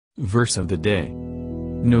Verse of the day.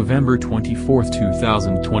 November 24,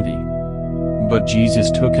 2020. But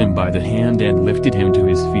Jesus took him by the hand and lifted him to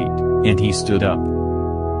his feet, and he stood up.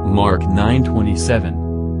 Mark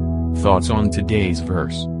 9:27. Thoughts on today's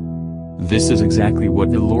verse. This is exactly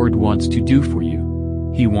what the Lord wants to do for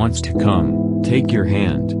you. He wants to come, take your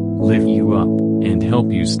hand, lift you up, and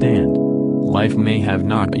help you stand. Life may have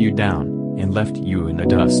knocked you down, and left you in the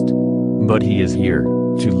dust. But He is here,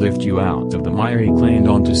 to lift you out of the miry clay and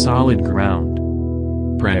onto solid ground.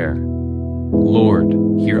 Prayer. Lord,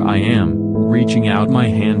 here I am, reaching out my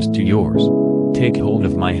hand to yours. Take hold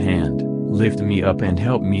of my hand, lift me up and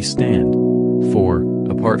help me stand. For,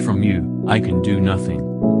 apart from you, I can do nothing.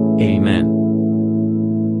 Amen.